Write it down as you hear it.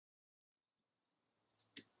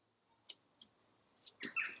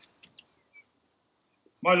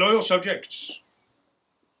My loyal subjects,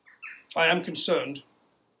 I am concerned.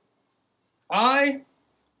 I,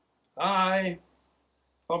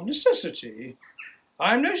 of necessity,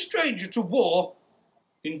 I am no stranger to war.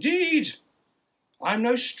 Indeed, I am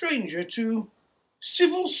no stranger to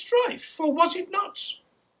civil strife, for was it not,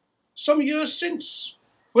 some years since,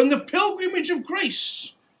 when the pilgrimage of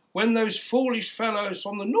grace, when those foolish fellows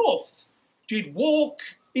from the north did walk,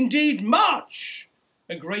 indeed march,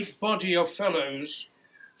 a great body of fellows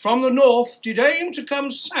from the north did aim to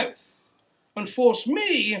come south and force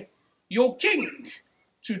me, your king,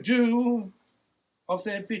 to do of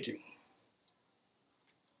their bidding.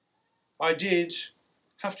 I did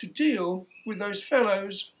have to deal with those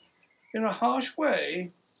fellows in a harsh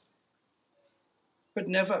way, but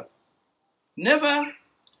never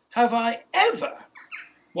have I ever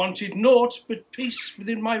wanted naught but peace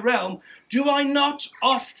within my realm. Do I not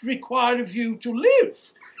oft require of you to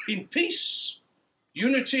live in peace,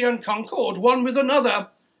 unity and concord, one with another?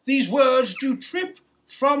 These words do trip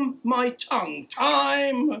from my tongue,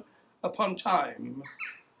 time upon time.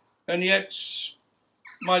 And yet,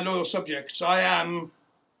 my loyal subjects, I am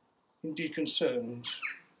indeed concerned.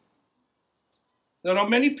 There are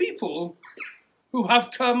many people who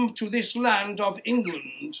have come to this land of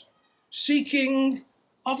England seeking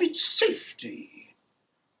of its safety.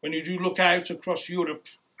 When you do look out across Europe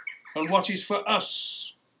on what is for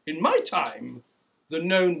us, in my time, the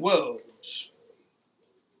known world,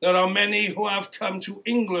 there are many who have come to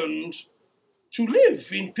England to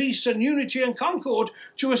live in peace and unity and concord,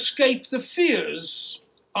 to escape the fears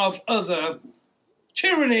of other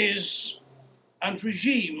tyrannies and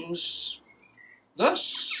regimes.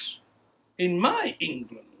 Thus, in my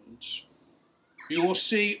England, you will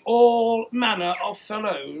see all manner of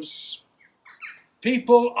fellows,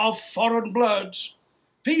 people of foreign blood,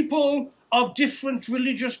 people of different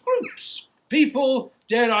religious groups, people,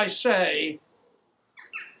 dare I say,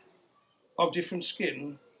 of different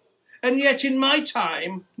skin. And yet in my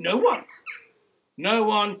time, no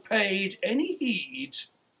one paid any heed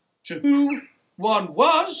to who one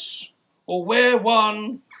was or where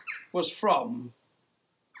one was from.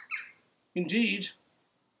 Indeed,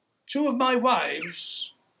 2 of my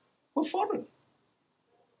wives were foreign.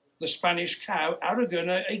 The Spanish cow, Aragon,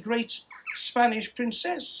 a great Spanish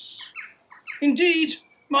princess. Indeed,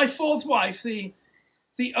 my 4th wife, the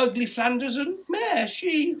ugly Flandersen mare,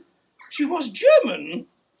 she was German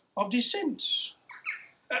of descent.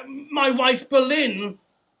 My wife Boleyn,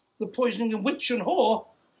 the poisoning witch and whore,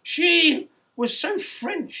 she was so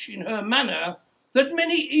French in her manner that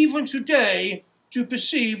many even today do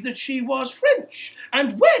perceive that she was French.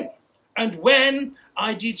 And when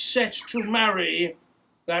I did set to marry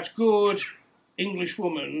that good English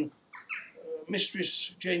woman,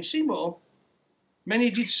 Mistress Jane Seymour,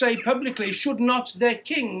 many did say publicly, should not their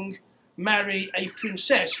king marry a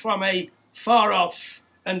princess from a far-off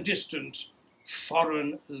and distant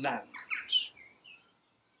foreign land?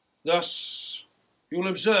 Thus, you'll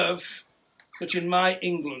observe that in my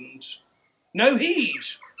England, no heed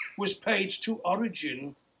was paid to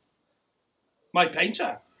origin. My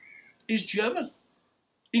painter is German.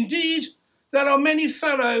 Indeed, there are many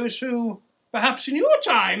fellows who, perhaps in your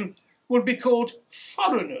time, will be called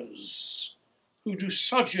foreigners, who do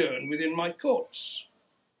sojourn within my courts.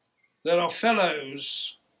 There are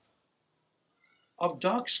fellows of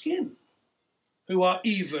dark skin who are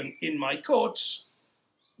even in my courts.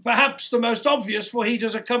 Perhaps the most obvious, for he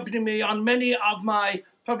does accompany me on many of my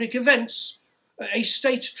public events, a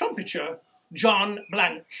state trumpeter, John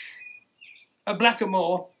Blanke, a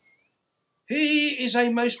blackamoor. He is a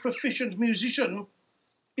most proficient musician.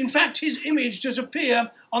 In fact, his image does appear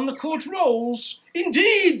on the court rolls.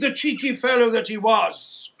 Indeed, the cheeky fellow that he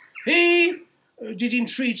was. He did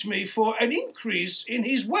entreat me for an increase in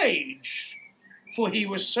his wage, for he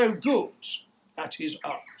was so good at his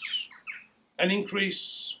art. An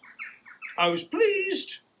increase I was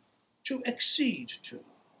pleased to accede to.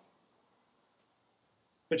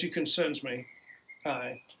 But it concerns me.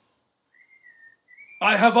 I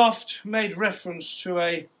have oft made reference to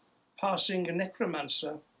a passing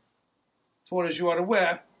necromancer, for as you are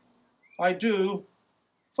aware, I do,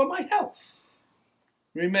 for my health,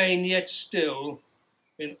 remain yet still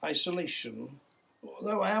in isolation,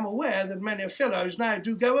 although I am aware that many fellows now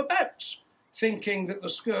do go about thinking that the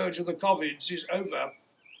scourge of the Covids is over.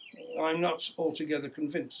 I'm not altogether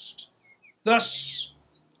convinced. Thus,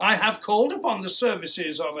 I have called upon the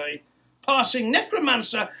services of a passing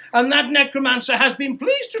necromancer, and that necromancer has been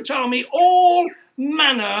pleased to tell me all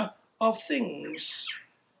manner of things.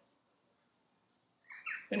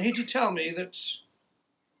 And he did tell me that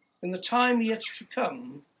in the time yet to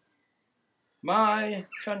come, my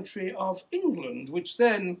country of England, which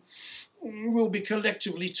then will be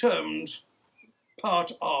collectively termed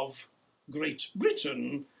part of Great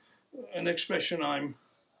Britain, an expression I'm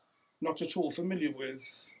not at all familiar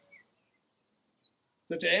with,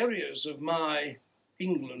 that areas of my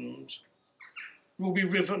England will be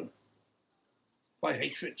riven by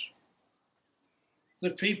hatred,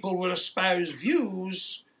 that people will espouse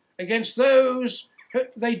views against those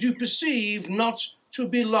they do perceive not to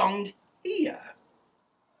belong here.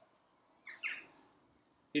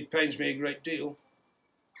 It pains me a great deal,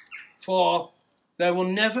 for there will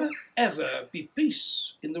never, ever be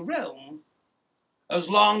peace in the realm as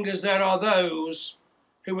long as there are those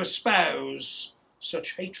who espouse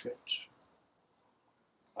such hatred.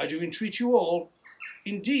 I do entreat you all,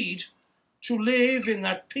 indeed, to live in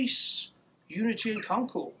that peace, unity and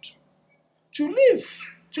concord, to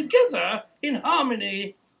live together in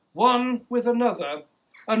harmony one with another,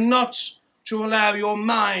 and not to allow your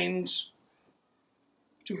mind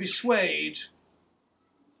to be swayed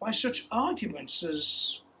by such arguments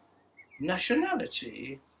as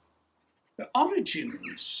nationality,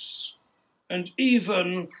 origins, and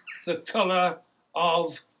even the colour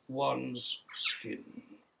of one's skin.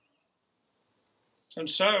 And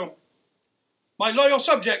so, my loyal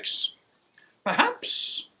subjects,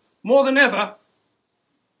 perhaps more than ever,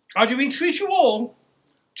 I do entreat you all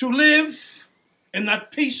to live in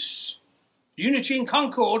that peace, unity and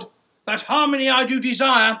concord, that harmony I do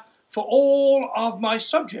desire for all of my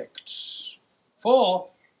subjects. For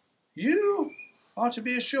you are to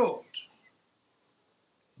be assured,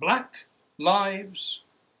 Black Lives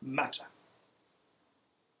Matter.